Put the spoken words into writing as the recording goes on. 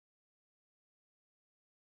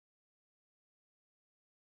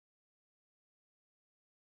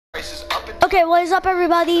Okay, what is up,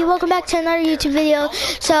 everybody? Welcome back to another YouTube video.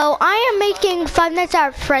 So I am making Five Nights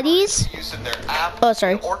at Freddy's. Oh,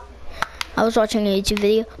 sorry, I was watching a YouTube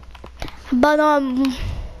video. But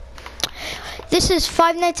this is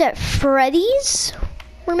Five Nights at Freddy's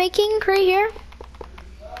we're making right here.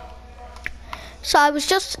 So I was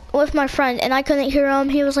just with my friend and I couldn't hear him.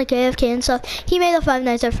 He was like AFK and stuff. He made a Five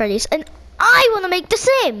Nights at Freddy's and I want to make the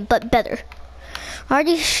same, but better. I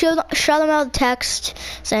already shot him out a text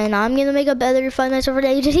saying I'm gonna make a better Five Nights at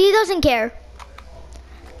Freddy's. He doesn't care.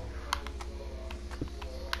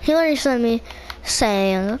 He literally sent me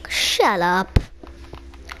saying, shut up.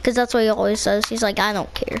 Because that's what he always says. He's like, I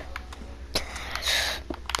don't care.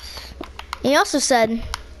 He also said,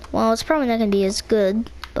 well, it's probably not gonna be as good,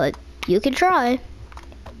 but you can try.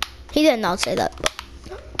 He did not say that.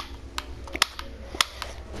 But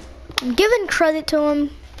I'm giving credit to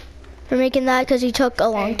him for making that because he took a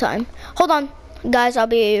long time. Hold on, guys, I'll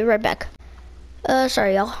be right back.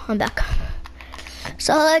 Sorry, y'all, I'm back.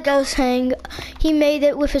 So like I was saying, he made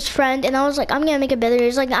it with his friend, and I was like, I'm gonna make it better.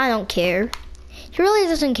 He's like, I don't care. He really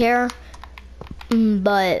doesn't care,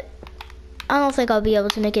 but I don't think I'll be able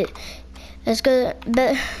to make it as good,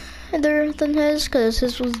 better than his, because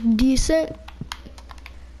his was decent.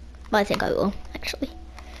 But I think I will, actually.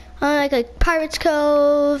 I like Pirates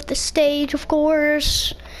Cove, the stage, of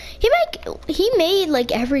course. He made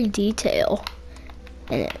like every detail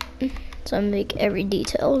in it, so I make every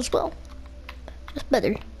detail as well, just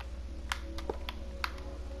better.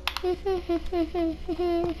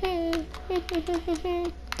 Okay,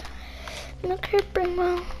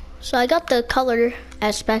 well. So I got the color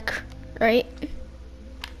aspect right.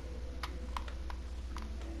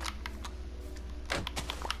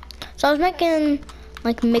 So I was making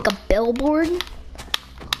make a billboard.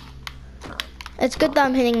 It's good that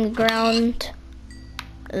I'm hitting the ground.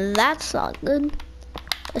 That's not good.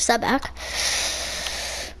 A step back.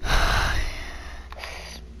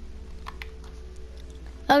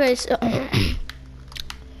 Okay, so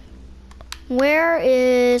where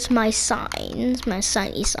is my signs? My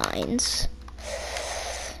signy signs.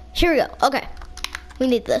 Here we go. Okay, we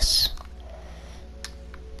need this.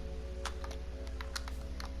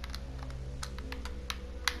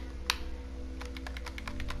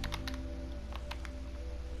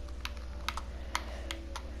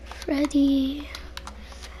 Freddy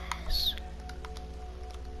Fazbear's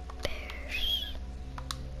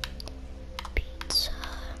Pizza.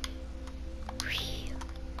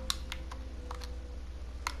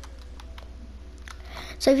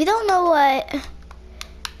 So if you don't know what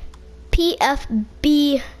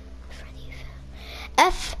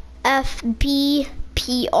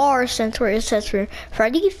FFBPR stands for, it stands for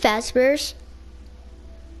Freddy Fazbear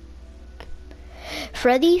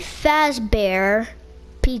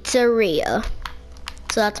Pizzeria.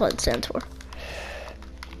 So that's what it stands for.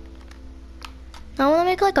 I want to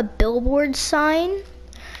make like a billboard sign,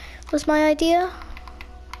 was my idea.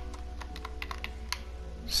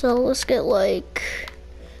 So let's get like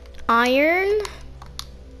iron.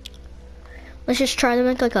 Let's just try to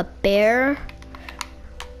make like a bear.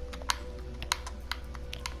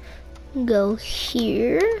 Go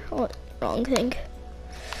here. Oh, wrong thing.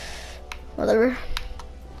 Whatever.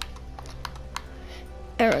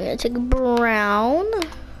 And we're gonna take brown,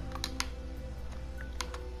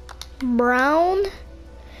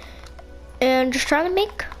 and just try to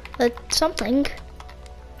make something.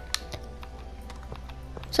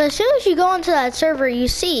 So as soon as you go onto that server, you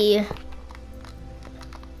see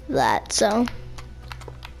that. So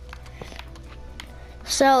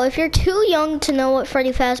if you're too young to know what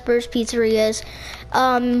Freddy Fazbear's Pizzeria is,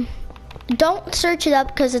 don't search it up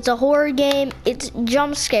because it's a horror game. It's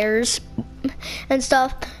jump scares and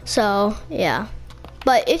stuff, so yeah.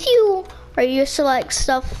 But if you are used to like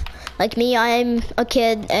stuff like me, I'm a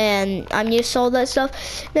kid and I'm used to all that stuff,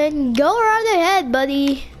 then go right ahead,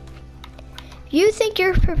 buddy. If you think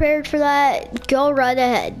you're prepared for that, go right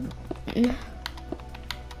ahead.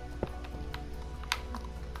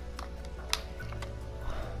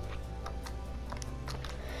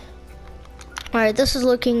 Alright, this is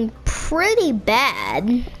looking pretty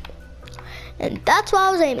bad, and that's what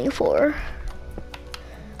I was aiming for.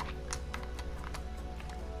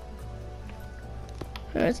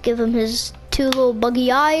 Let's give him his two little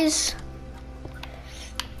buggy eyes.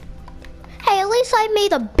 Hey, at least I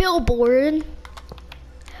made a billboard.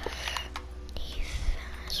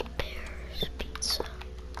 Fazbear's Pizza.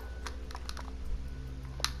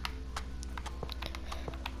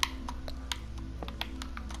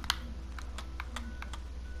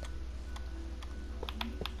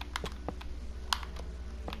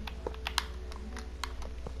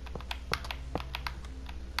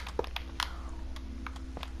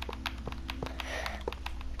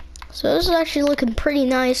 So this is actually looking pretty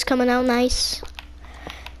nice, coming out nice.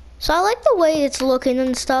 So I like the way it's looking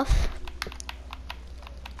and stuff.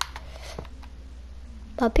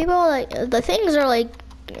 But people are like, the things are like,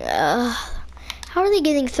 how are they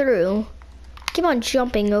getting through? Keep on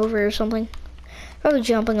jumping over or something. Probably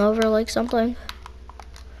jumping over like something.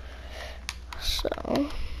 So.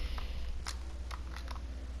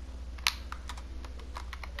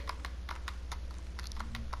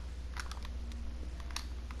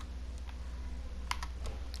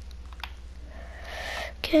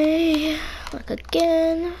 Okay, look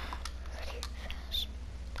again.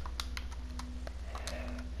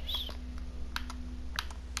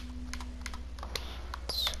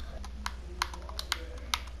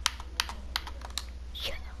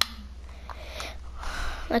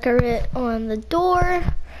 Like I read on the door,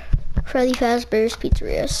 Freddy Fazbear's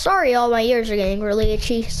Pizzeria. Sorry, all my ears are getting really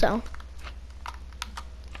itchy, so.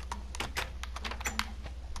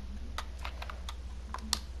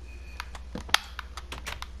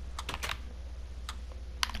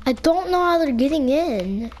 I don't know how they're getting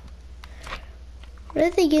in. What are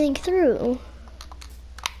they getting through?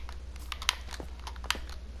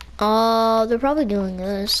 Oh, they're probably doing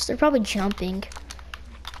this. They're probably jumping.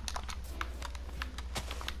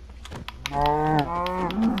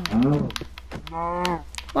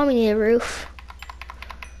 Well, we need a roof.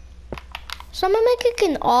 So I'm gonna make it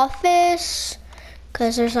an office,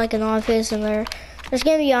 cause there's like an office in there. There's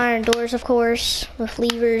gonna be iron doors, of course, with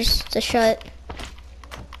levers to shut.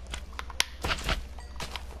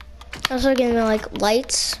 Also gonna be like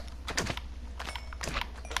lights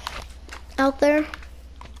out there,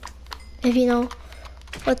 if you know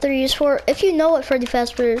what they're used for. If you know what Freddy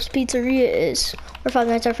Fazbear's Pizzeria is, or Five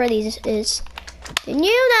Nights at Freddy's is, then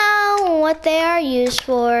you know what they are used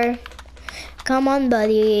for. Come on,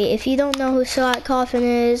 buddy. If you don't know who Scott Coffin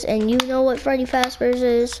is, and you know what Freddy Fazbear's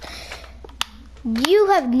is, you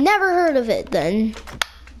have never heard of it then.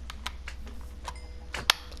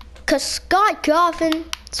 Cause Scott Coffin,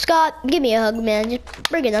 Scott, give me a hug, man. Just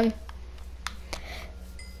bring it on.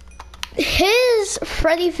 His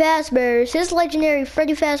Freddy Fazbear's, his legendary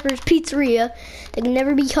Freddy Fazbear's Pizzeria that can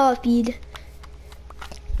never be copied.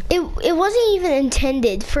 It wasn't even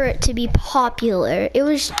intended for it to be popular. It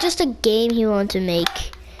was just a game he wanted to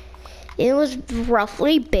make. It was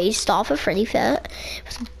roughly based off of Freddy Fazbear.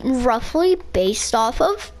 Roughly based off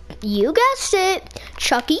of, you guessed it,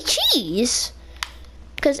 Chuck E. Cheese.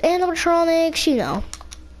 Because animatronics, you know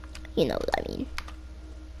what I mean.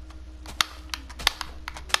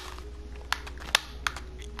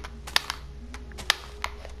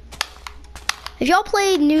 If y'all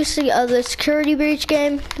played the Security Breach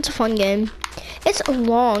game, it's a fun game. It's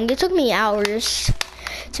long. It took me hours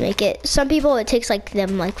to make it. Some people, it takes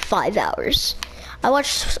them 5 hours. I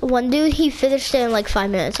watched one dude, he finished it in 5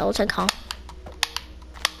 minutes. I was like, huh?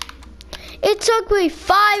 It took me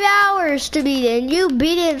 5 hours to beat it, and you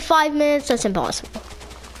beat it in 5 minutes? That's impossible.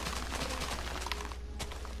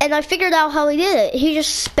 And I figured out how he did it. He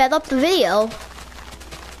just sped up the video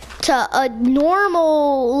to a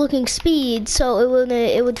normal looking speed, so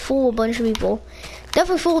it would fool a bunch of people.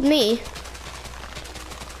 Definitely fooled me.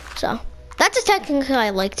 So that's a technique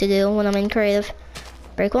I like to do when I'm in creative.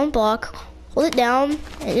 Break one block, hold it down,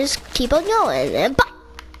 and just keep on going. And pop!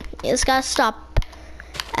 You just gotta stop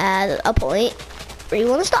at a point where you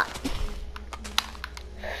want to stop.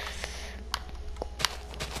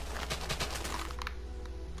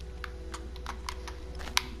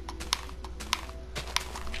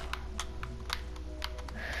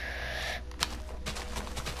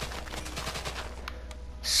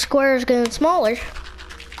 Square is getting smaller.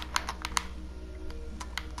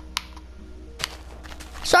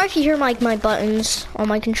 Sorry if you hear my buttons on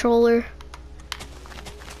my controller.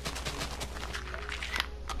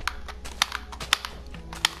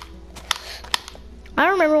 I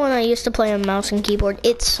remember when I used to play on mouse and keyboard,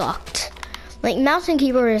 it sucked. Mouse and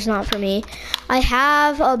keyboard is not for me. I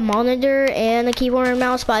have a monitor and a keyboard and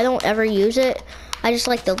mouse, but I don't ever use it. I just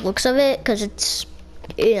like the looks of it because it's,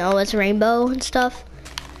 it's rainbow and stuff.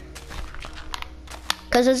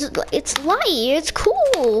 Because it's light, it's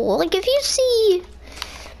cool. If you see...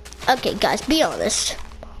 Okay, guys, be honest,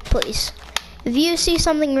 please. If you see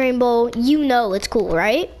something rainbow, you know it's cool,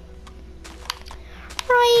 right?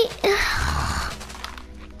 Right?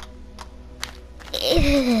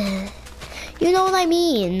 You know what I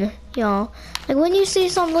mean, when you see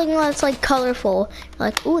something that's colorful, you're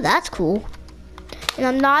like, ooh, that's cool. And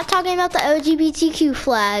I'm not talking about the LGBTQ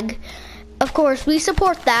flag. Of course, we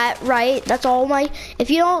support that, right? That's all if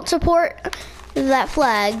you don't support that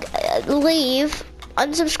flag, leave,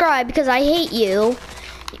 unsubscribe, because I hate you.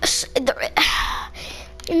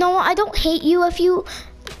 No, I don't hate you if you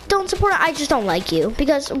don't support it. I just don't like you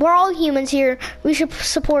because we're all humans here. We should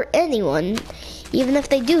support anyone, even if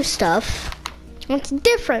they do stuff that's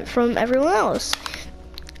different from everyone else.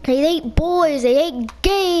 They hate boys, they hate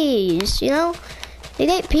gays, you know? They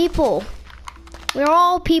hate people. We're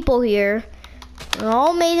all people here. We're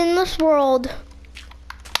all made in this world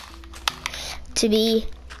to be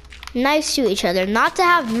nice to each other, not to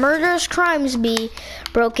have murderous crimes be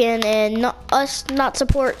broken and us not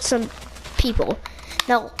support some people.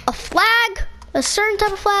 Now, a flag, a certain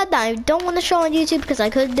type of flag that I don't want to show on YouTube because I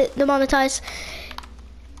could demonetize,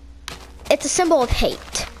 it's a symbol of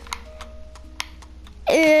hate.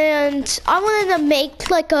 And I wanted to make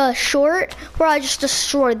like a short where I just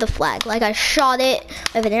destroyed the flag. Like I shot it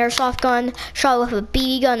with an airsoft gun, shot it with a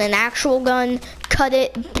BB gun, an actual gun, cut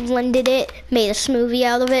it, blended it, made a smoothie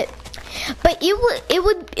out of it. But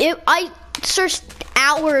I searched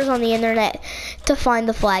hours on the internet to find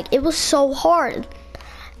the flag. It was so hard.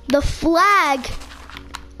 The flag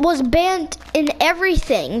was banned in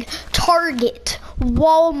everything. Target,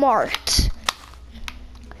 Walmart,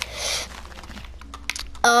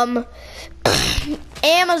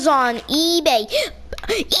 Amazon, eBay,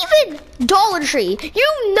 even Dollar Tree.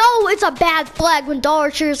 You know it's a bad flag when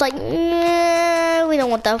Dollar Tree is like, nah, we don't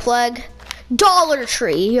want that flag. Dollar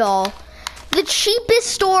Tree, y'all. The cheapest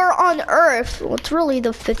store on earth. Well, it's really the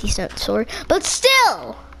 50-cent store, but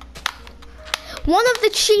still. One of the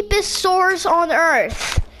cheapest stores on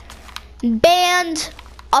earth banned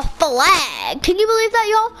a flag. Can you believe that,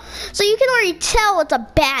 y'all? So you can already tell it's a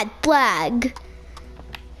bad flag.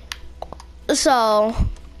 So,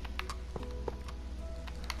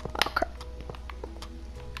 okay.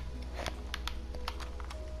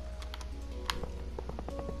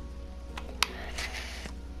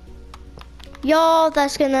 Y'all,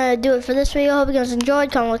 that's gonna do it for this video. Hope you guys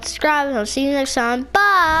enjoyed. Comment, subscribe, and I'll see you next time.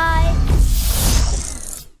 Bye.